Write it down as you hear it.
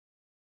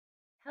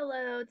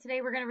Hello,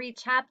 today we're going to read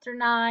Chapter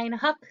 9,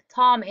 Huck,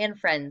 Tom, and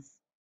Friends.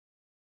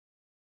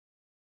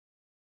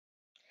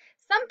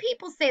 Some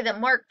people say that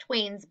Mark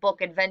Twain's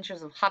book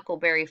Adventures of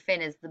Huckleberry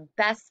Finn is the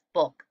best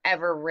book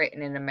ever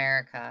written in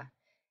America.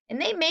 And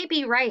they may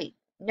be right.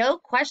 No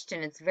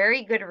question, it's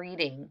very good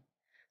reading.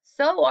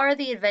 So are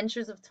the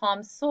Adventures of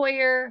Tom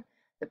Sawyer,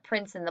 The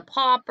Prince and the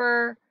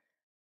Pauper,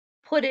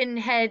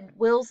 Pudd'nhead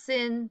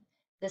Wilson,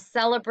 The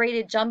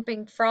Celebrated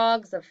Jumping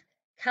Frogs of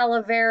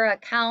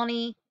Calavera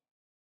County,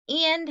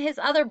 and his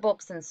other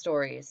books and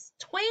stories.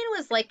 Twain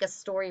was like a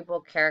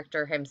storybook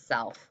character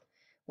himself.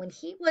 When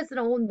he was an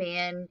old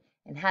man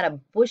and had a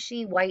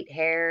bushy white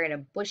hair and a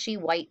bushy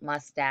white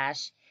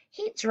mustache,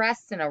 he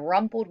dressed in a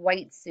rumpled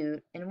white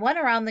suit and went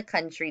around the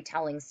country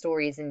telling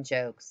stories and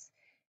jokes.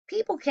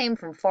 People came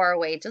from far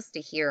away just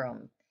to hear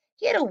him.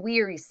 He had a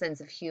weary sense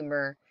of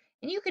humor,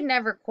 and you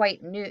never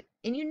quite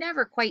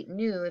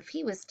knew if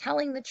he was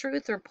telling the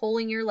truth or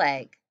pulling your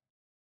leg.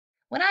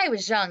 When I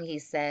was young, he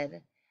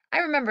said,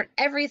 I remembered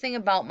everything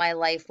about my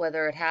life,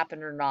 whether it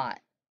happened or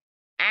not.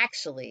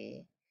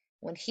 Actually,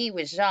 when he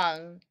was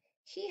young,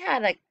 he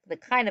had the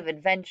kind of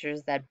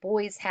adventures that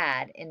boys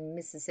had in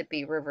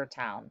Mississippi River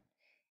town,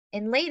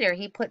 and later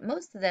he put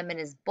most of them in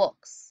his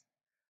books.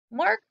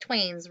 Mark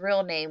Twain's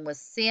real name was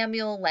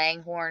Samuel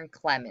Langhorne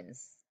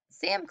Clemens.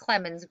 Sam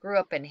Clemens grew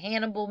up in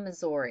Hannibal,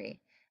 Missouri,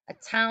 a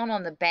town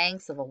on the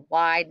banks of a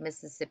wide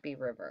Mississippi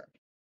River.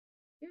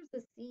 Here's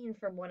a scene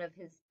from one of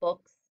his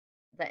books,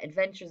 The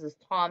Adventures of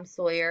Tom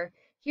Sawyer.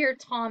 Here,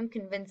 Tom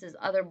convinces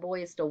other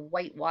boys to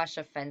whitewash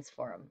a fence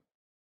for him.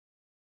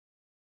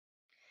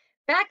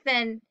 Back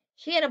then,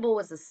 Hannibal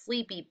was a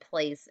sleepy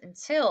place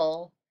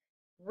until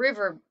a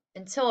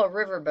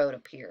riverboat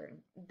appeared.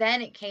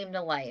 Then it came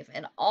to life,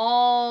 and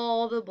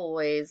all the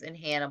boys in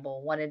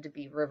Hannibal wanted to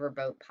be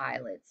riverboat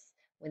pilots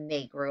when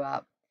they grew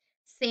up.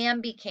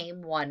 Sam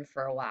became one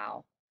for a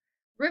while.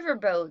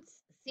 Riverboats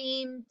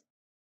seemed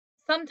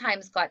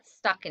sometimes got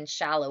stuck in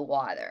shallow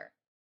water.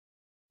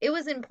 It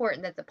was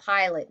important that the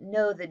pilot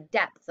know the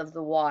depth of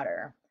the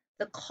water.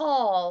 The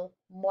call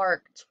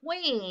Mark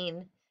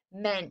Twain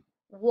meant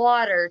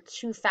water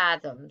 2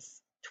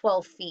 fathoms,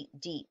 12 feet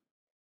deep.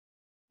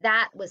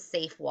 That was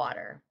safe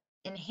water.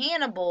 In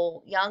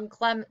Hannibal, young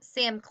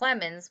Sam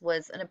Clemens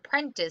was an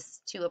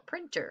apprentice to a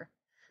printer.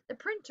 The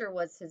printer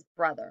was his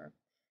brother.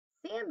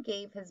 Sam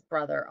gave his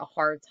brother a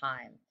hard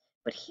time,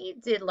 but he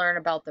did learn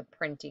about the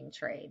printing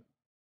trade.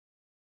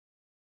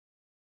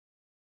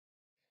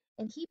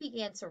 And he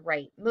began to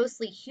write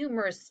mostly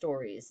humorous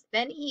stories.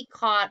 Then he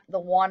caught the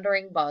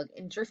wandering bug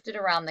and drifted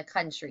around the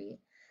country.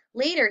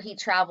 Later, he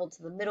traveled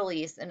to the Middle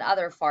East and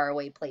other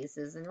faraway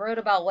places and wrote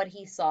about what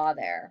he saw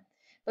there.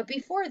 But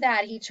before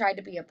that, he tried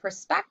to be a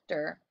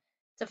prospector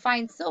to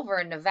find silver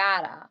in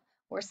Nevada,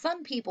 where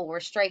some people were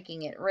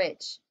striking it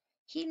rich.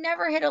 He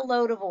never hit a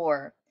load of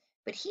ore,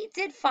 but he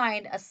did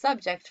find a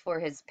subject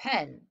for his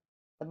pen,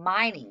 the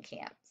mining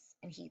camps,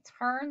 and he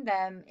turned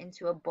them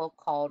into a book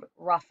called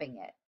Roughing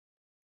It.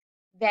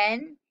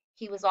 Then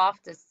he was off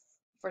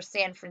for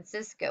San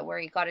Francisco, where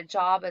he got a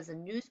job as a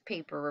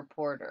newspaper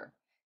reporter.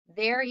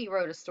 There he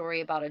wrote a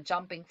story about a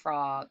jumping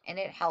frog, and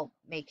it helped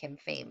make him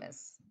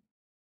famous.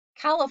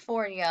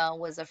 California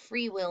was a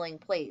freewheeling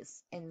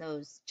place in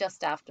those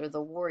just after the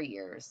war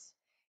years.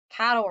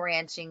 Cattle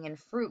ranching and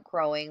fruit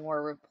growing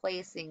were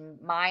replacing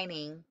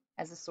mining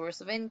as a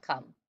source of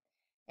income.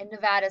 And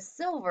Nevada's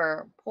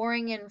silver,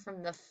 pouring in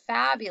from the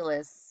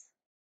fabulous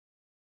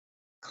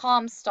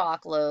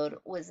Comstock lode,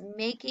 was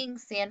making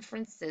San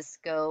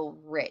Francisco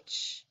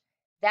rich.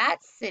 That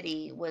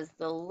city was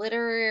the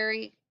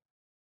literary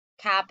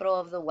capital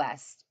of the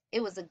West.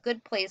 It was a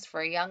good place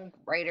for a young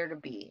writer to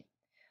be.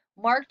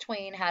 Mark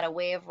Twain had a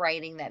way of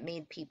writing that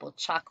made people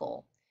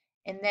chuckle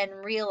and then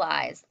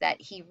realize that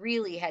he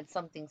really had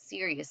something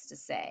serious to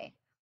say.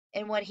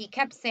 And what he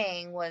kept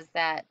saying was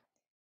that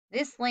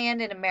this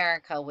land in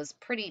America was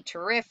pretty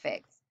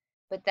terrific,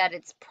 but that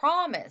its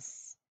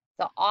promise,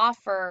 the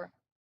offer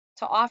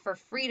to offer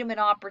freedom and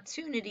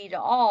opportunity to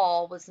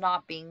all, was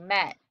not being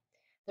met.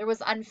 There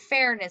was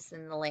unfairness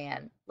in the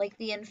land, like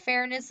the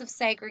unfairness of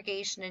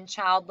segregation and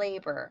child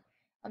labor.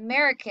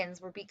 Americans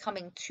were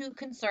becoming too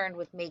concerned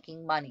with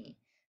making money.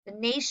 The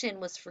nation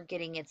was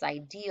forgetting its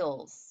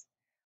ideals.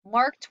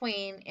 Mark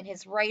Twain and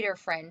his writer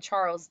friend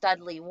Charles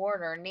Dudley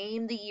Warner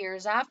named the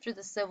years after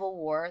the Civil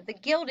War the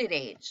Gilded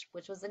Age,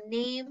 which was a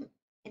name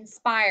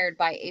inspired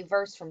by a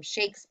verse from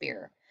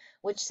Shakespeare,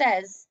 which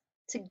says,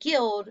 to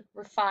gild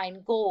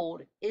refined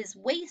gold is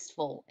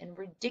wasteful and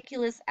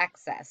ridiculous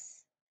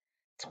excess.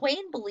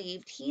 Twain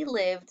believed he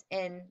lived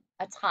in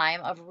a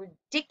time of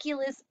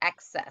ridiculous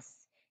excess.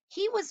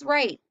 He was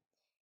right.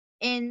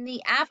 In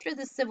the after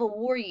the Civil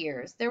War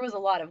years, there was a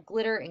lot of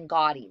glitter and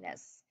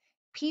gaudiness.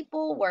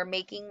 People were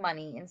making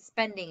money and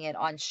spending it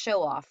on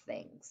show off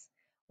things.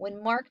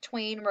 When Mark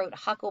Twain wrote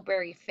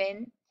Huckleberry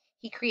Finn,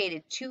 he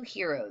created two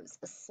heroes,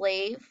 a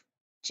slave,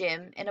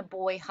 Jim, and a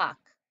boy, Huck,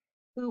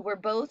 who were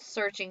both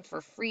searching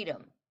for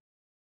freedom.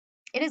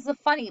 It is a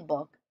funny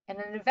book and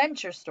an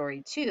adventure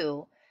story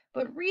too,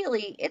 but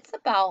really it's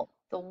about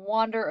the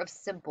wonder of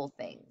simple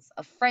things,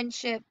 of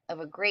friendship, of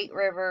a great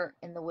river,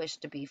 and the wish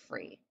to be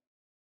free.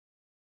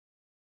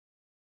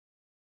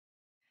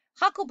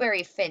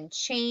 Huckleberry Finn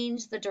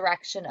changed the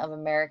direction of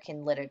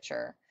American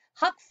literature.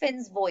 Huck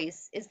Finn's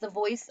voice is the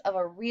voice of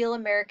a real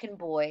American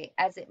boy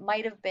as it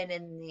might have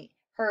been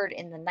heard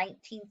in the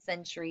 19th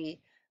century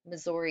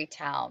Missouri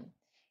town.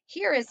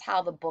 Here is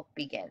how the book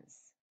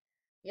begins.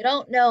 You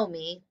don't know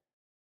me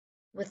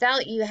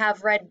without you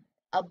have read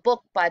a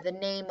book by the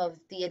name of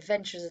The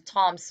Adventures of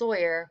Tom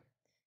Sawyer,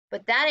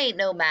 but that ain't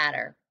no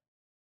matter.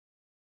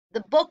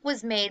 The book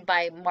was made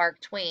by Mark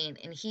Twain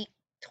and he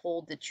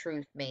told the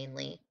truth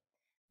mainly.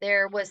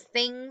 There was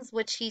things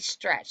which he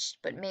stretched,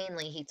 but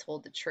mainly he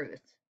told the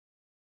truth.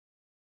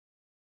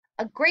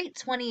 A great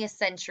 20th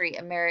century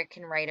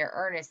American writer,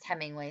 Ernest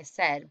Hemingway,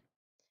 said,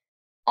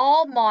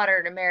 all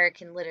modern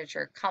American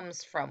literature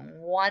comes from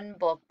one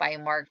book by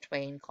Mark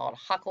Twain called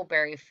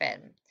Huckleberry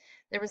Finn.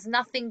 There was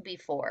nothing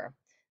before.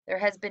 There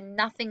has been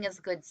nothing as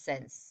good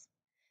since.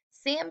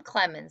 Sam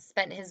Clemens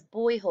spent his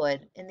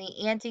boyhood in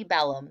the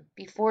antebellum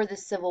before the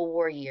Civil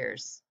War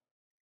years.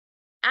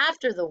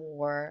 After the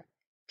war,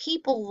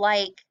 people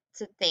like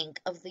to think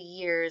of the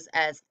years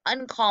as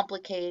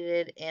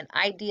uncomplicated and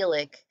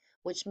idyllic,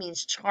 which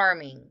means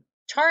charming,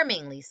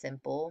 charmingly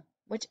simple,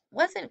 which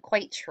wasn't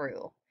quite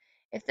true.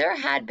 If there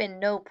had been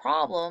no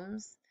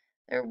problems,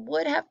 there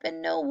would have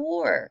been no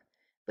war.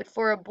 But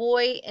for a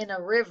boy in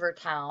a river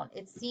town,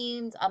 it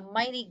seemed a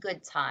mighty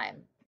good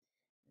time.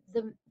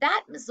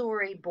 That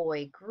Missouri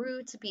boy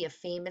grew to be a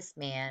famous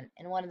man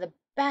and one of the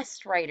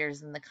best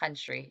writers in the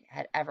country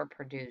had ever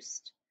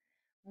produced.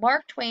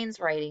 Mark Twain's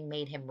writing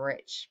made him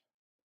rich,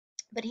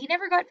 but he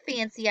never got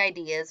fancy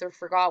ideas or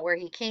forgot where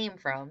he came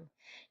from.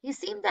 He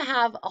seemed to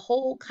have a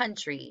whole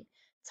country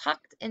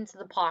tucked into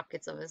the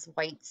pockets of his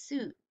white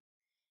suit.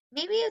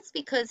 Maybe it's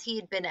because he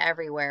had been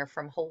everywhere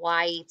from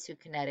Hawaii to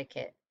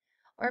Connecticut.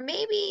 Or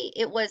maybe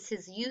it was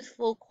his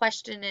youthful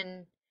question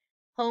and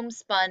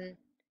homespun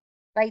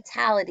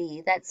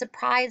vitality that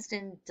surprised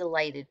and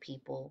delighted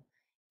people.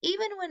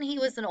 Even when he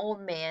was an old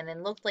man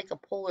and looked like a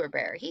polar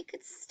bear, he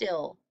could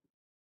still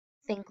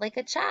think like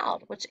a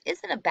child, which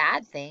isn't a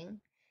bad thing.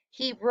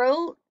 He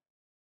wrote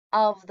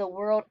of the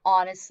world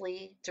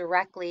honestly,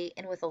 directly,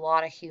 and with a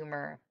lot of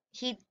humor.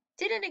 He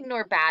didn't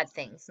ignore bad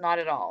things, not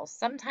at all.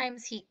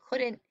 Sometimes he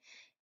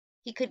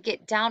could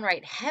get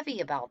downright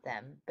heavy about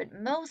them, but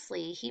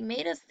mostly he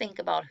made us think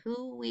about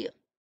who we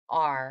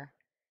are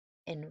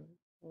and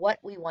what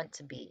we want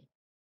to be.